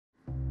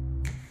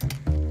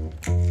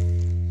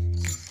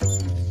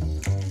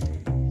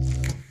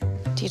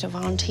Dita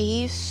Von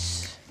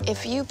Teese,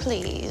 if you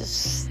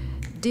please.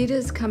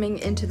 Dita's coming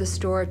into the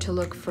store to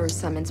look for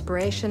some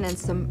inspiration and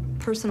some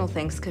personal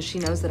things because she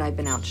knows that I've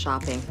been out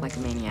shopping like a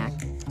maniac.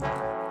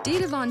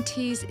 Dita Von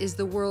Teese is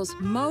the world's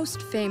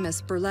most famous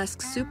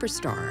burlesque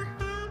superstar.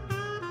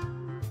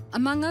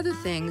 Among other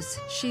things,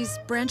 she's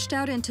branched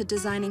out into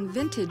designing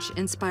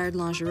vintage-inspired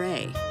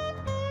lingerie.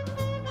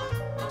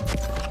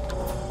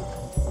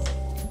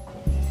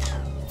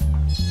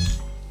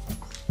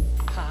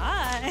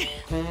 Hi.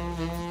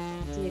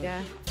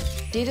 Dita.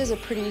 Dita's a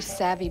pretty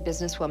savvy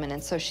businesswoman,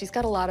 and so she's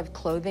got a lot of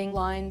clothing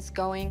lines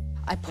going.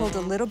 I pulled a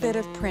little bit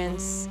of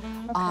prints,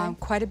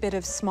 quite a bit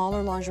of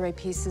smaller lingerie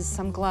pieces,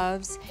 some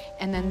gloves,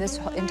 and then this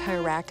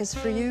entire rack is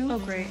for you. Oh,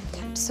 great.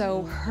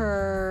 So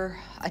her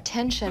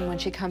attention when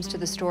she comes to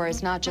the store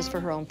is not just for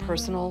her own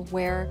personal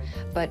wear,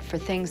 but for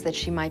things that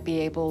she might be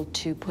able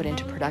to put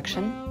into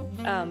production.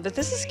 But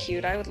this is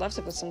cute. I would love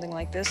to put something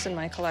like this in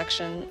my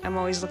collection. I'm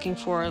always looking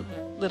for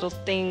little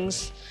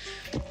things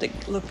that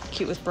look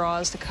cute with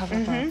bras to cover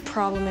up our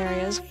problem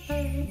areas.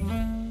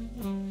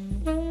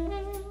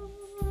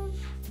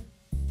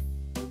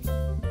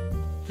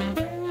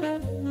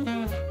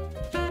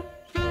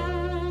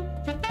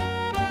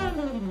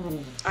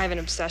 I have an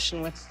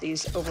obsession with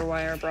these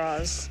overwire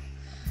bras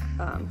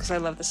because I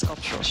love the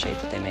sculptural shape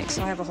that they make.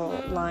 So I have a whole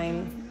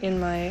line in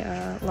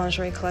my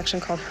lingerie collection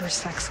called Her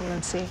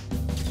Sexcellency.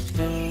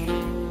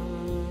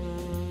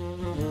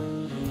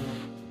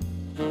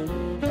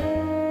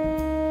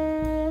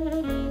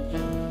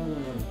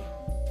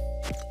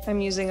 I'm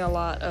using a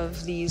lot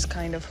of these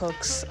kind of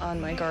hooks on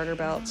my garter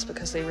belts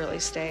because they really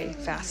stay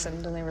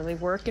fastened and they really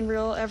work in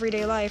real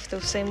everyday life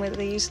the same way that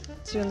they used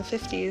to in the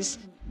 50s.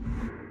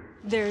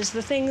 There's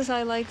the things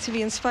I like to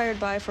be inspired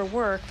by for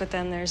work, but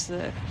then there's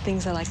the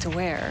things I like to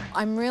wear.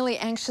 I'm really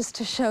anxious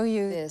to show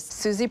you this.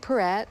 Susie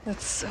Perrette.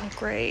 That's so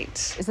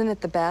great. Isn't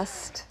it the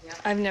best?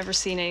 I've never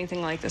seen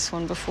anything like this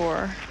one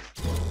before.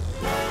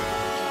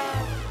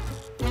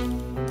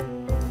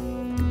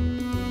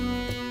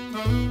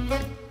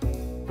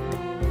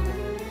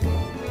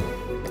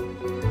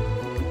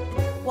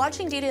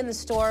 Watching Dita in the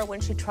store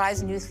when she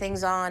tries new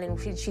things on and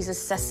she's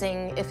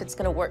assessing if it's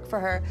gonna work for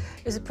her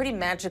is a pretty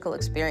magical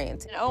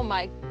experience. Oh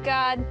my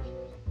God,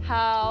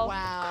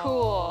 how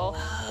cool.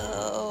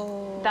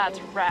 Oh. That's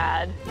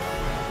rad.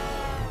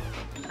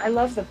 I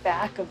love the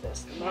back of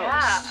this the most.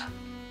 Yeah.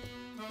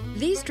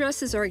 These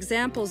dresses are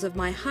examples of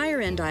my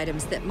higher-end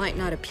items that might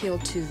not appeal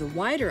to the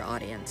wider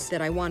audience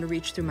that I want to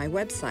reach through my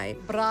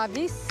website.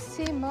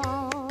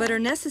 Bravissimo. But are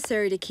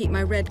necessary to keep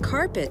my red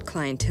carpet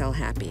clientele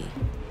happy.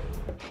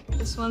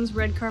 This one's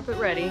red carpet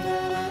ready.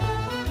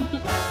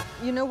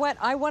 You know what?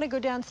 I want to go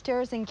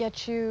downstairs and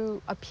get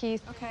you a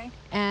piece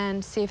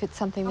and see if it's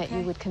something that you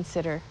would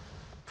consider.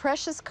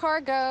 Precious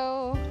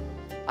cargo.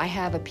 I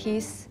have a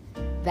piece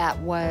that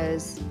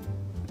was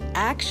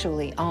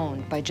actually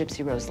owned by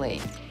Gypsy Rose Lee.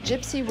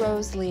 Gypsy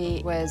Rose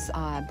Lee was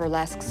a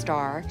burlesque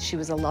star. She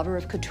was a lover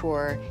of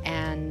couture,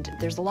 and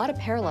there's a lot of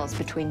parallels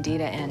between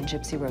Dita and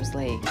Gypsy Rose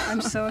Lee.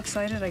 I'm so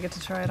excited I get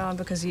to try it on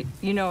because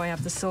you know I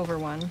have the silver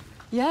one.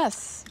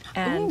 Yes.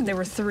 And there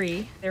were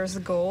three. There's the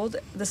gold,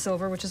 the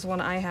silver, which is the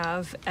one I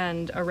have,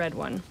 and a red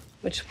one,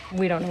 which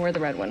we don't know where the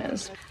red one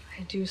is.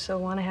 I do so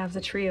want to have the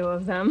trio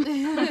of them.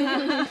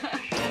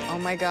 Oh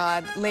my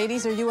God.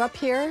 Ladies, are you up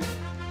here?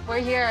 We're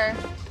here.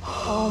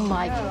 Oh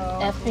my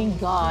effing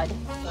God.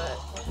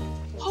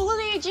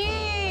 Holy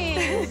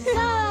jeez!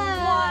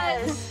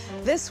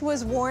 What? This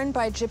was worn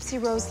by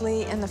Gypsy Rose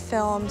Lee in the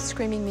film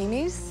Screaming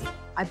Mimis.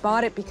 I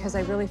bought it because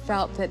I really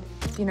felt that,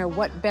 you know,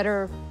 what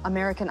better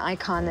American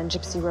icon than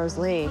Gypsy Rose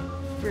Lee?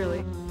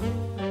 Really.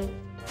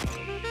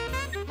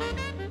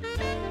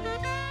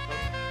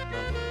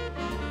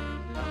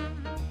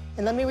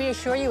 And let me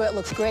reassure you, it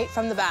looks great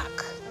from the back.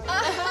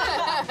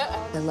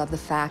 I love the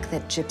fact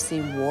that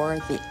Gypsy wore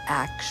the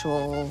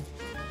actual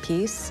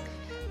piece,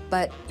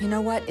 but you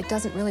know what? It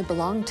doesn't really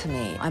belong to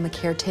me. I'm a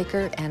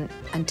caretaker, and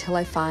until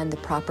I find the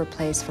proper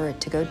place for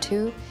it to go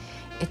to,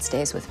 it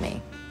stays with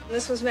me.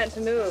 This was meant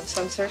to move,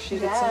 so I'm sure she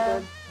did some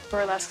good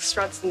burlesque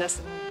struts in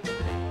this.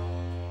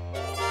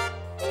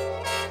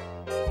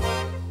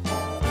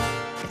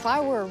 If I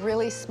were a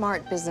really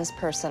smart business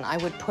person, I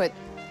would put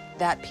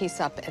that piece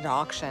up at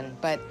auction,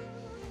 but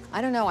I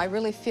don't know, I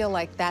really feel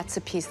like that's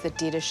a piece that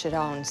Dita should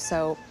own,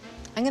 so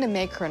I'm gonna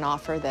make her an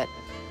offer that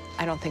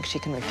I don't think she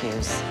can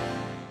refuse.